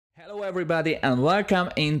Hello everybody and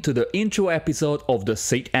welcome into the intro episode of the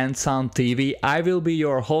Sight and Sound TV. I will be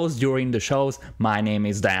your host during the shows. My name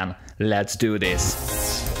is Dan. Let's do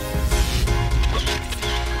this.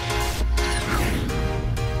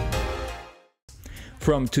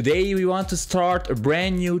 From today we want to start a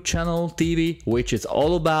brand new channel TV which is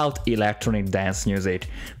all about electronic dance music.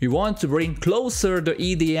 We want to bring closer the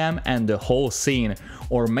EDM and the whole scene.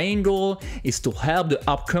 Our main goal is to help the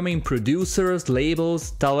upcoming producers,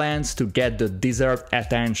 labels, talents to get the deserved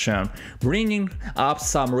attention, bringing up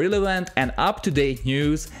some relevant and up-to-date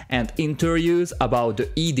news and interviews about the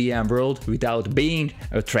EDM world without being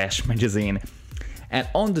a trash magazine. And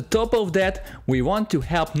on the top of that, we want to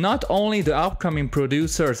help not only the upcoming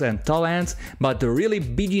producers and talents, but the really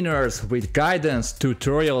beginners with guidance,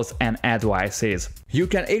 tutorials and advices. You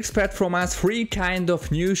can expect from us 3 kind of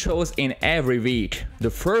new shows in every week. The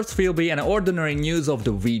first will be an ordinary news of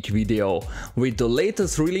the week video, with the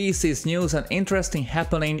latest releases, news and interesting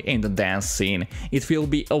happening in the dance scene. It will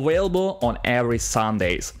be available on every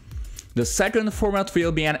Sundays. The second format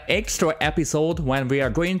will be an extra episode when we are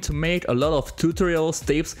going to make a lot of tutorials,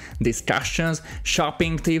 tips, discussions,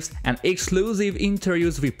 shopping tips and exclusive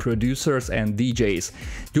interviews with producers and DJs.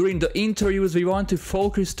 During the interviews we want to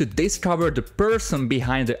focus to discover the person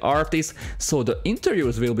behind the artist, so the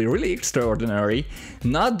interviews will be really extraordinary,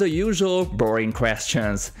 not the usual boring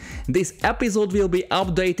questions. This episode will be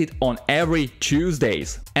updated on every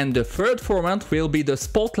Tuesdays. And the third format will be the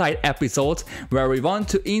spotlight episodes, where we want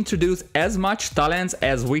to introduce as much talents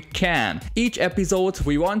as we can. Each episode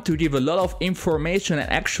we want to give a lot of information and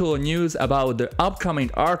actual news about the upcoming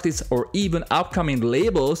artists or even upcoming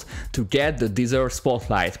labels to get the deserved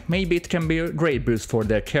spotlight. Maybe it can be a great boost for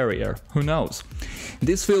their career, who knows.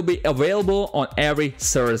 This will be available on every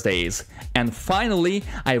Thursdays. And finally,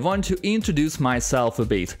 I want to introduce myself a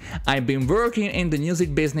bit. I've been working in the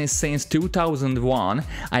music business since 2001.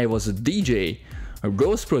 I was a DJ, a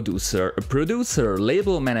ghost producer, a producer,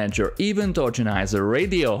 label manager, event organizer,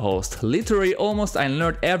 radio host. Literally almost I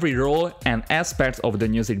learned every role and aspect of the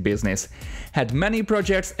music business. Had many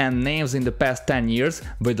projects and names in the past 10 years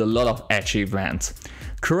with a lot of achievements.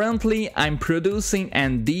 Currently, I'm producing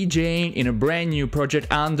and DJing in a brand new project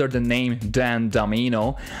under the name Dan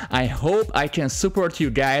Domino. I hope I can support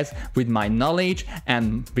you guys with my knowledge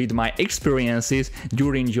and with my experiences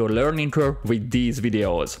during your learning curve with these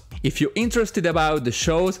videos. If you're interested about the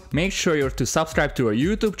shows, make sure you're to subscribe to our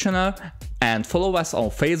YouTube channel and follow us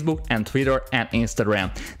on Facebook and Twitter and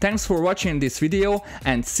Instagram. Thanks for watching this video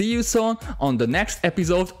and see you soon on the next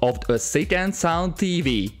episode of the Sight and Sound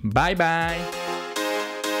TV. Bye bye!